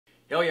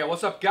Hell yeah,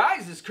 what's up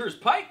guys? This is Curtis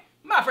Pyke.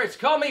 My friends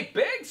call me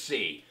Big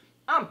C.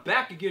 I'm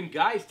back again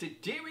guys.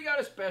 Today we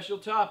got a special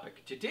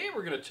topic. Today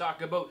we're going to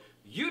talk about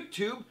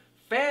YouTube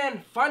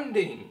fan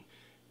funding.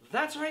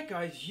 That's right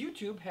guys,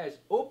 YouTube has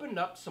opened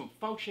up some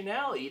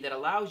functionality that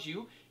allows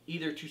you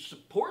either to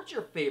support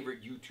your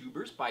favorite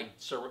YouTubers by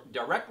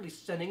directly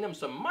sending them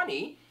some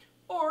money,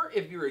 or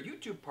if you're a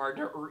YouTube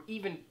partner, or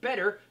even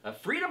better, a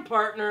freedom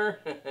partner,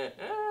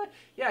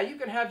 yeah, you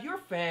can have your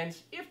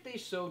fans, if they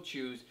so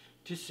choose,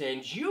 to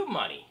send you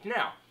money.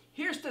 Now,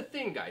 here's the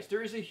thing guys,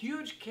 there is a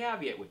huge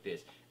caveat with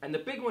this, and the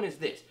big one is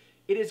this.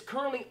 It is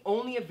currently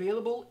only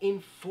available in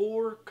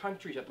 4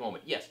 countries at the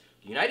moment. Yes,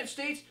 the United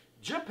States,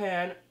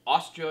 Japan,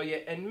 Australia,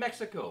 and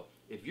Mexico.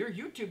 If your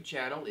YouTube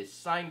channel is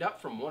signed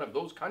up from one of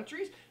those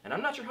countries, and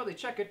I'm not sure how they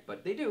check it,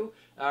 but they do,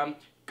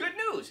 good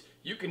news.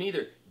 You can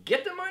either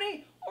get the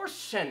money or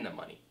send the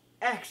money.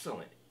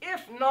 Excellent.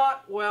 If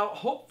not, well,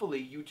 hopefully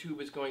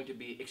YouTube is going to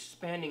be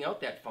expanding out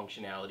that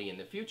functionality in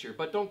the future,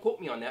 but don't quote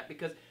me on that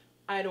because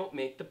I don't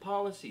make the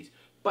policies.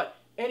 But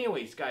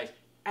anyways, guys,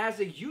 as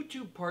a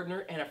YouTube partner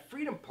and a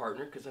freedom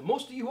partner, because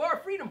most of you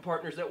are freedom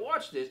partners that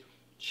watch this,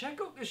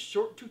 check out this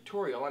short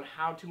tutorial on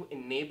how to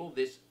enable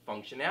this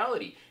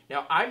functionality.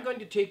 Now, I'm going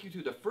to take you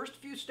through the first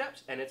few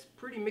steps, and it's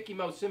pretty Mickey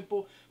Mouse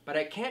simple, but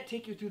I can't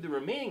take you through the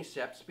remaining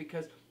steps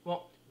because,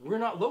 well, we're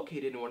not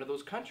located in one of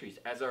those countries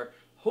as our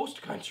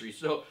host country,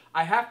 so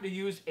I have to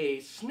use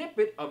a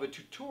snippet of a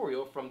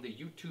tutorial from the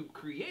YouTube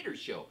Creator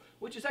Show,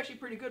 which is actually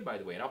pretty good, by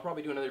the way, and I'll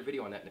probably do another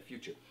video on that in the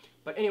future.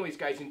 But anyways,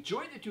 guys,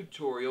 enjoy the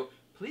tutorial.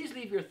 Please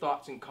leave your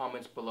thoughts and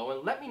comments below,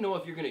 and let me know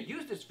if you're going to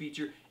use this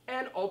feature,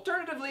 and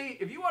alternatively,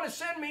 if you want to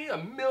send me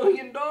 $1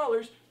 million,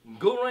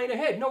 go right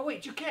ahead. No,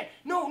 wait, you can't.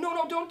 No,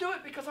 don't do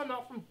it, because I'm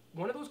not from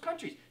one of those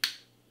countries.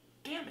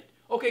 Damn it.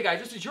 Okay,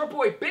 guys, this is your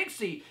boy, Big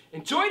C.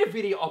 Enjoy the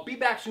video. I'll be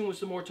back soon with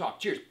some more talk.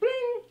 Cheers. Bling!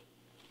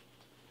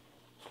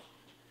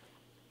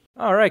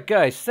 Alright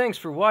guys, thanks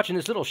for watching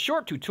this little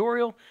short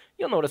tutorial.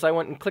 You'll notice I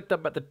went and clicked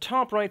up at the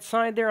top right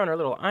side there on our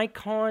little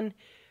icon.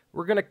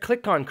 We're going to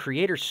click on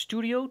Creator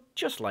Studio,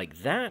 just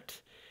like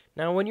that.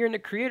 Now when you're in the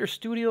Creator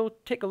Studio,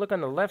 take a look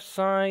on the left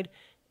side,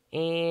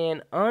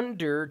 and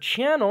under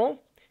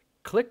Channel,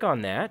 click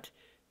on that.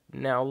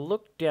 Now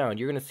look down,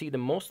 you're going to see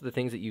most of the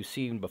things that you've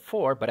seen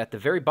before, but at the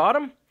very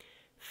bottom,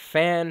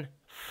 Fan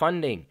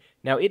Funding.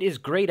 Now it is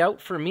grayed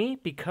out for me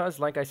because,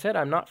 like I said,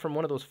 I'm not from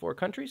one of those 4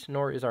 countries,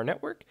 nor is our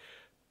network.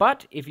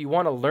 But if you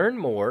want to learn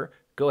more,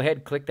 go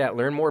ahead, click that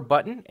Learn More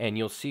button, and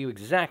you'll see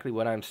exactly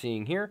what I'm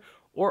seeing here.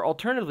 Or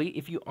alternatively,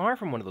 if you are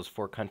from one of those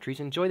 4 countries,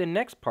 enjoy the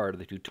next part of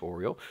the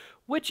tutorial,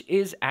 which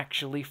is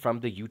actually from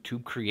the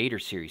YouTube Creator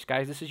Series.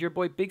 Guys, this is your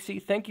boy Big C.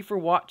 Thank you for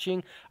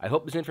watching. I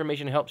hope this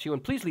information helps you,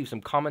 and please leave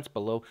some comments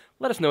below.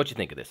 Let us know what you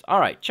think of this. All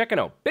right, check it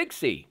out. Big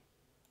C.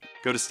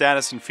 Go to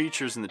Status and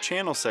Features in the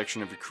Channel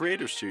section of your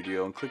Creator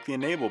Studio and click the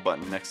Enable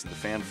button next to the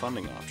Fan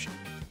Funding option.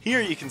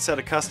 Here you can set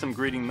a custom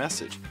greeting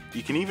message.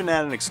 You can even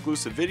add an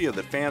exclusive video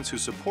that fans who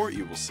support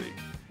you will see.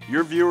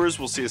 Your viewers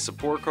will see a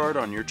support card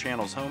on your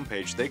channel's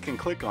homepage they can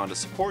click on to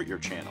support your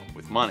channel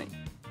with money.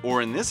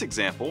 Or in this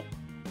example,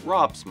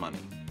 Rob's money.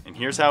 And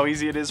here's how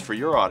easy it is for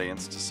your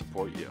audience to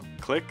support you.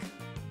 Click,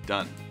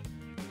 done.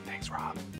 Thanks, Rob.